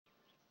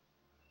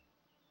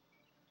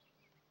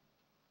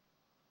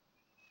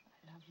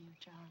you,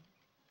 John.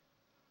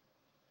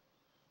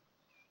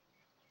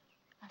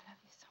 I love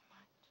you so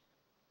much.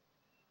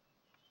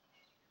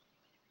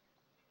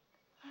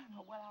 I don't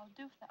know what I'll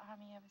do if the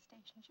Army ever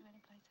stations you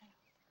anyplace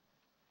else.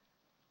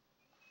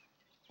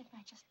 It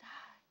might just die.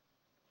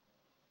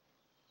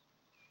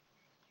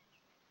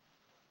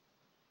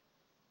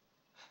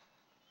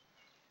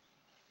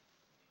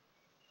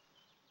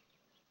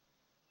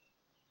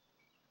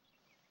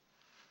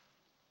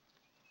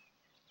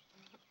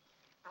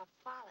 I'll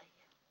follow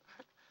you.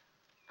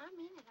 I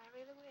mean it, I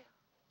really will.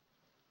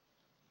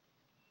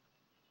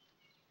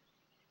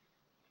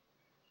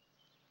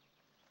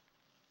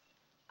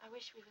 I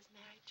wish we was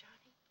married,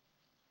 Johnny.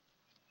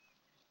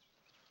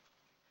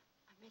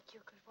 I'd make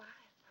you a good wife.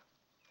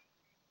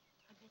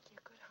 I'd make you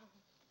a good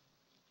home.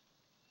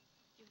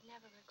 You'd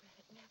never regret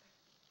it, never.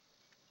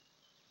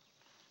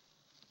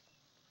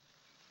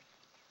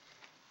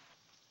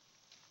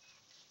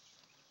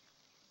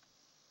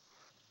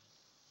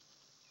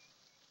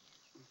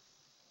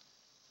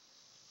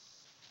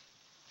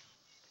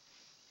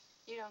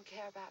 You don't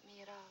care about me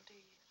at all, do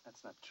you?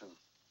 That's not true.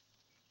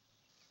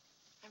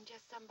 I'm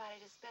just somebody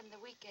to spend the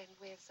weekend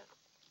with so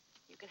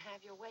you can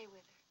have your way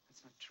with her.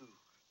 That's not true.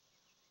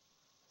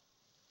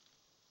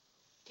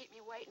 Keep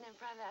me waiting in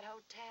front of that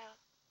hotel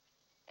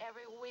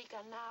every week,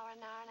 an hour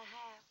and a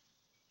half.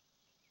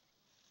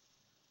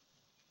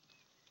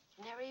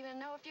 Never even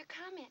know if you're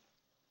coming.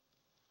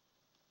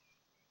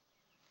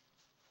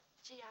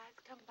 GIs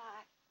come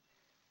by,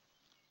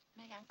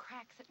 making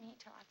cracks at me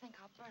till I think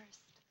I'll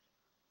burst.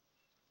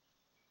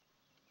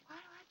 Why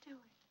do I do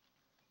it?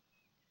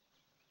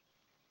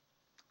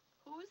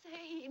 Who's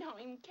he? He don't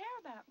even care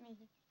about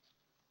me.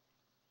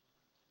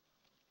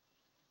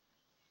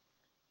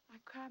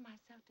 I cry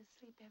myself to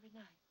sleep every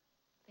night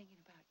thinking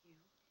about you.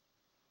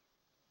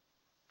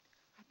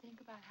 I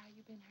think about how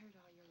you've been hurt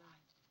all your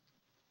life.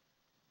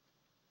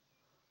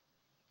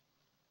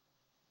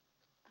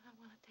 And I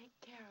want to take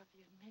care of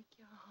you and make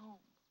you a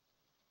home.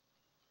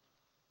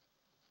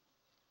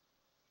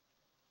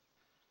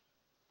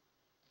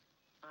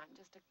 I'm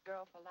just a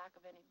girl for lack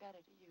of any better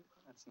to you.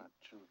 That's not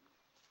true.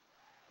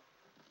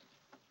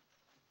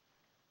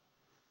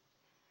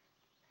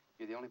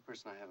 You're the only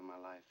person I have in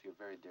my life. You're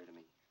very dear to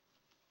me.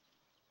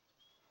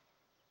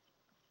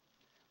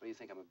 What do you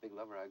think? I'm a big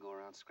lover. I go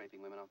around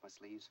scraping women off my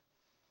sleeves.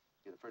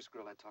 You're the first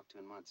girl I talked to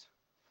in months.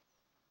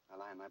 I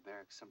lie in my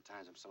barracks.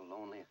 Sometimes I'm so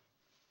lonely.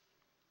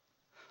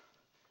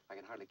 I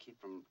can hardly keep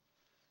from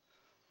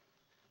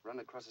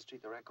running across the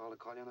street to rec hall to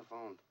call you on the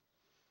phone.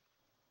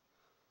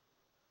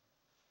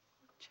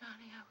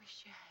 Johnny, I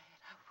wish you had.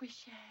 I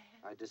wish you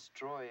had. I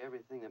destroy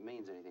everything that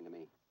means anything to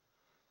me.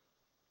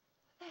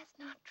 That's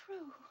not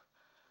true.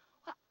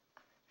 Well,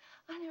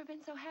 I've never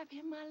been so happy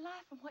in my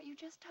life from what you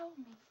just told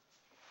me.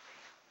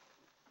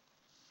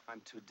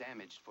 I'm too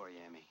damaged for you,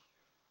 Emmy.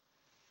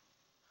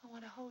 I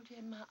want to hold you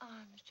in my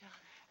arms,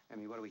 Johnny.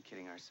 Emmy, what are we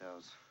kidding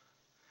ourselves?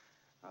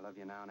 I love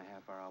you now and a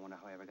half hour. I wonder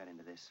how I ever got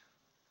into this.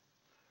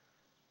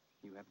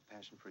 You have a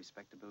passion for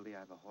respectability. I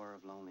have a horror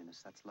of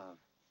loneliness. That's love.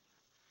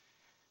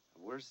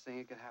 The worst thing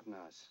that could happen to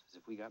us is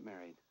if we got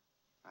married.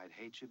 I'd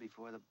hate you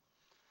before the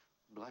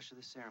blush of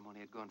the ceremony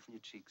had gone from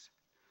your cheeks.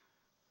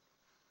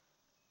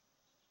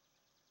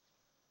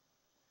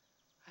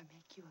 I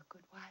make you a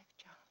good wife,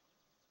 John.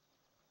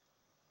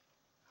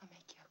 I'll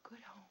make you a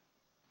good home.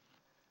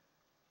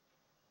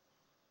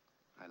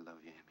 I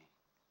love you, Emmy.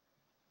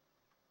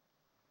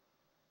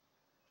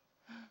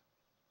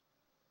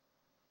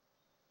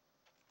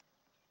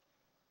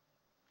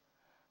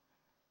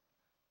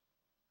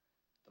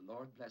 The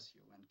Lord bless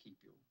you and keep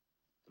you.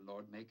 The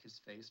Lord make his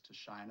face to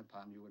shine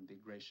upon you and be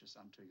gracious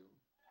unto you.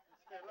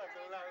 Look,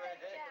 right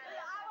here.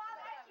 I want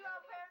to let you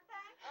up here,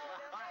 thanks.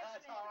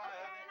 That's all right.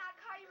 Okay, and I'll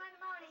call you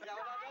Monday morning. Yeah,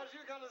 well, I thought you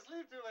were going to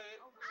sleep too late.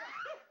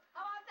 I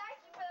want to thank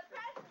you for the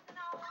presents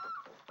and all.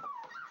 Oh,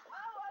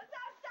 well, it's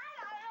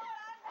outside. I don't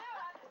know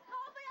what I'll do.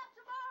 Call me up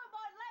tomorrow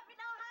morning. Let me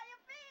know how you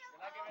feel.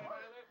 Can I give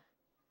anybody a lift?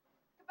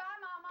 Goodbye,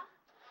 Mama.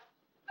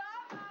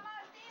 Bye, Mama.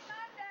 See you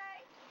Monday.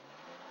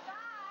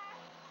 Bye.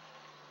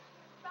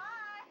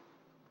 Bye.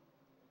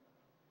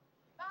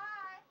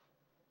 Bye.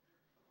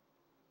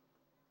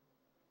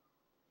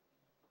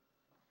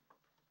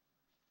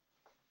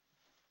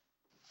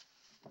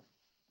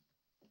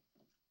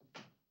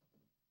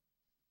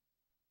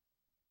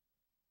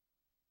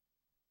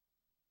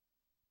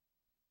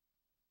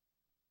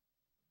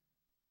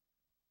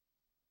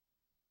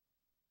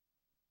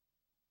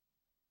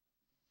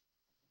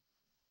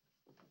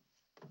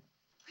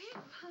 Phew,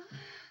 huh?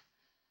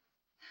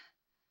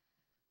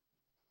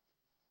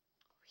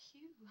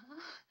 Phew,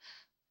 huh?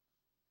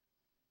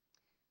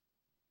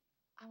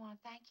 I want to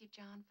thank you,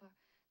 John, for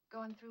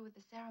going through with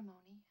the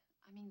ceremony.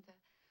 I mean, the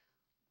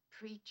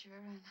preacher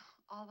and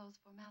all those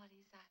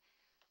formalities.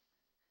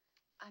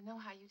 I know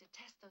how you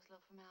detest those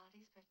little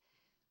formalities, but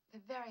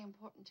they're very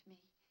important to me.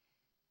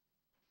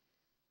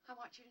 I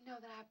want you to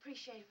know that I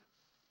appreciate it.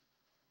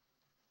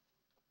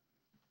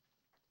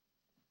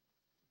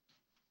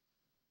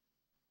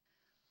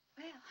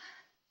 Well,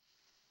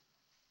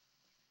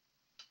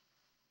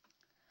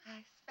 I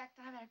expect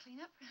I better better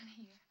clean up around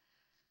here.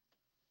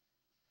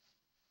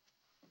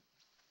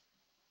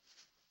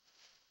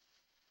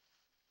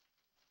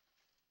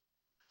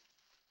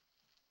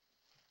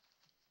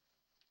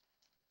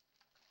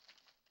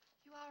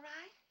 You all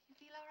right? You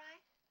feel all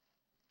right?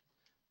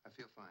 I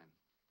feel fine.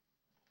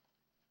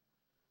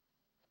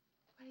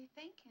 What are you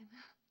thinking?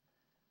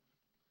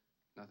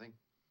 Nothing?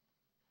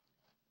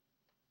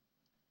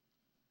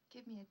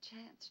 Give me a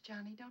chance,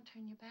 Johnny. Don't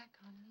turn your back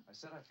on me. I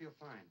said I feel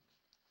fine.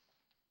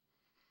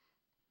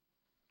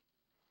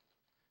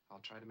 I'll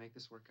try to make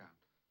this work out.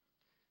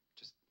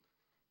 Just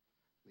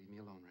leave me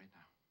alone right now.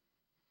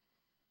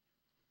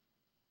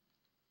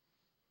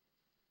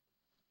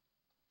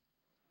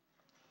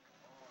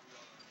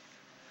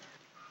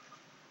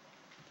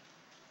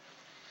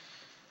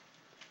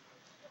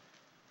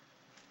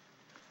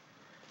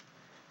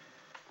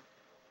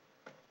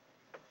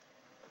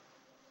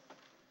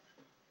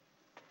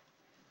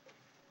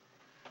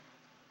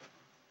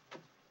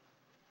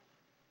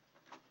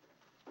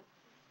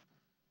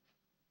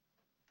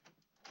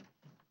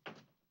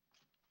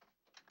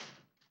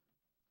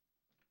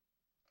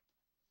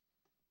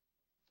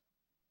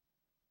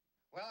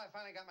 Well, I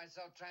finally got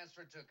myself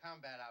transferred to a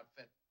combat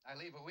outfit. I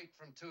leave a week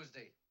from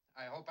Tuesday.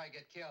 I hope I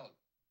get killed.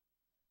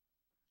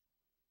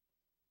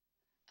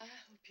 I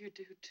hope you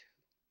do, too.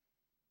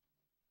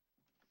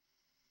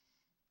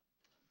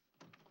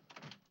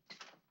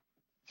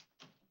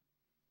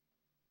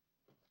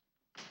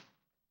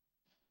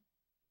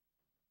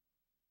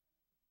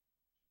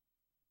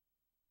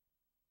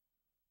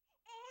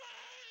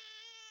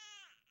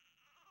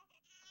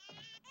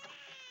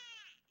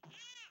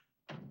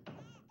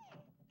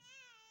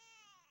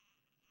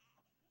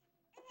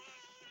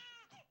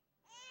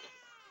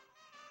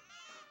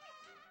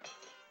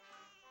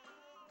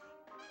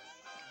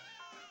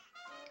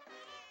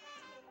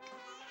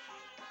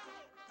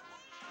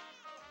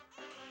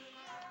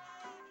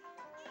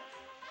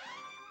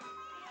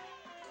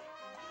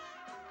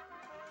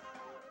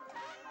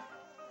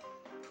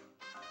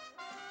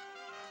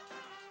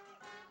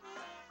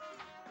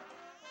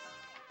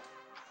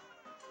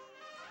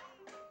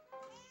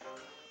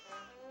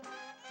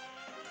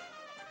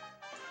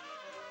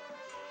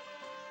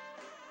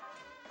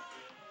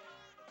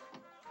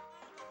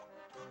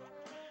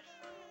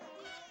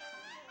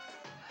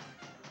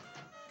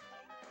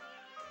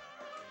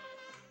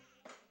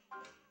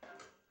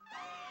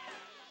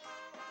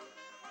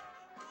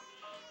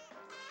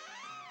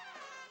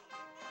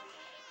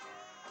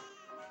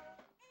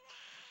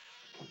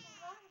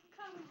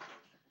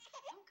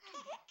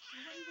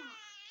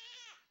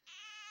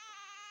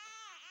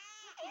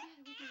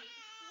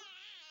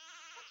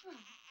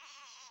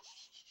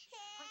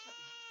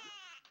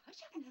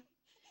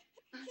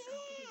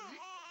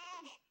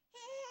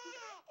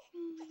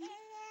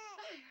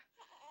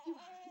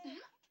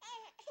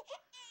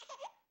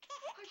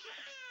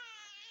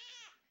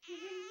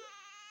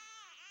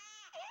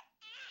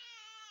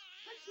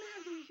 What's the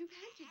matter? You've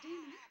had your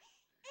dinner.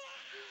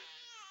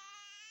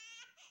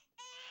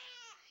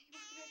 You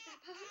want the rest of that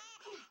pie?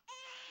 Come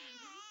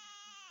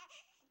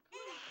on.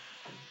 Come on.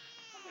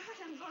 All right,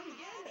 I'm going to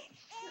get it.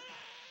 Here.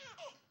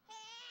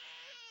 Oh,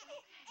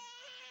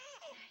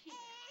 take it.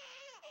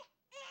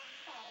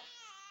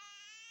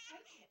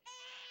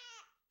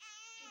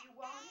 Do you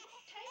want it?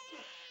 Take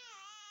it.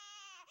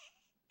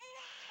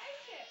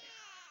 Take it.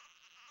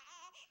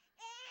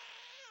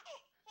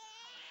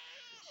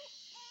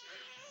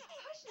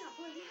 Hush now,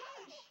 buddy,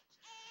 hush.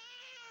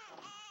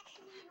 What's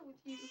the matter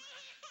with you?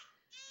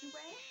 You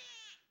wet?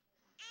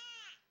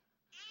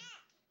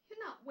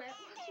 You're not wet.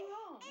 What's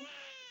wrong?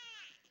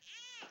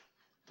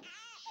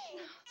 Shh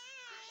now.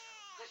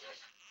 Hush,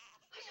 hush.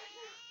 Hush up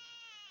now.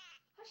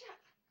 Hush up.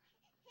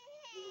 Hey,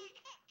 baby.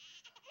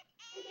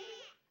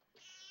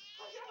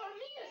 Hush up. I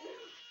mean it now.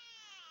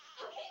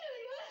 I mean it. Are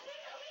you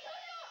listening to me?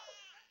 Hush up.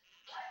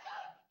 Hush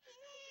up.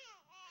 Hush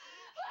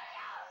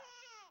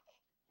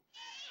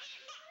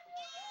up.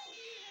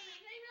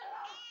 Leave me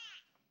alone.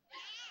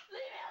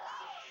 Leave me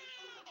alone.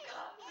 Oh,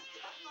 God. My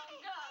God. My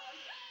God.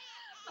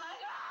 My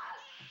God.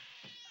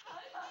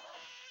 My God.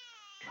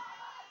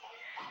 Mama, I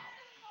can't stand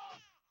it anymore.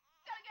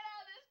 Gotta get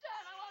out of this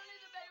town. I want to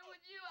leave the baby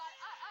with you.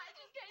 I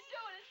just can't do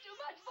it. It's too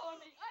much for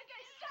me. I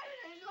can't stand it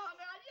any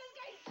longer. I just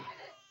can't stand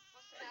it.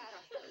 What's the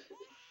matter?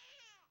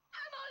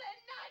 I'm only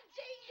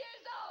 19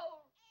 years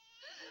old.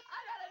 I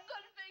got a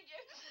good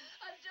figure.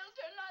 I still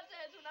turn lots of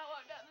heads when I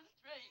walk down the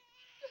street.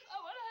 I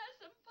want to have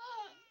some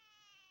fun.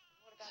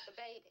 What about the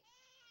baby?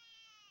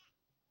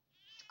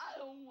 I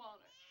don't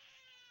want her.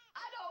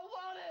 I don't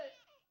want it.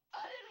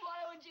 I didn't want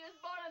her when she was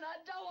born, and I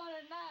don't want it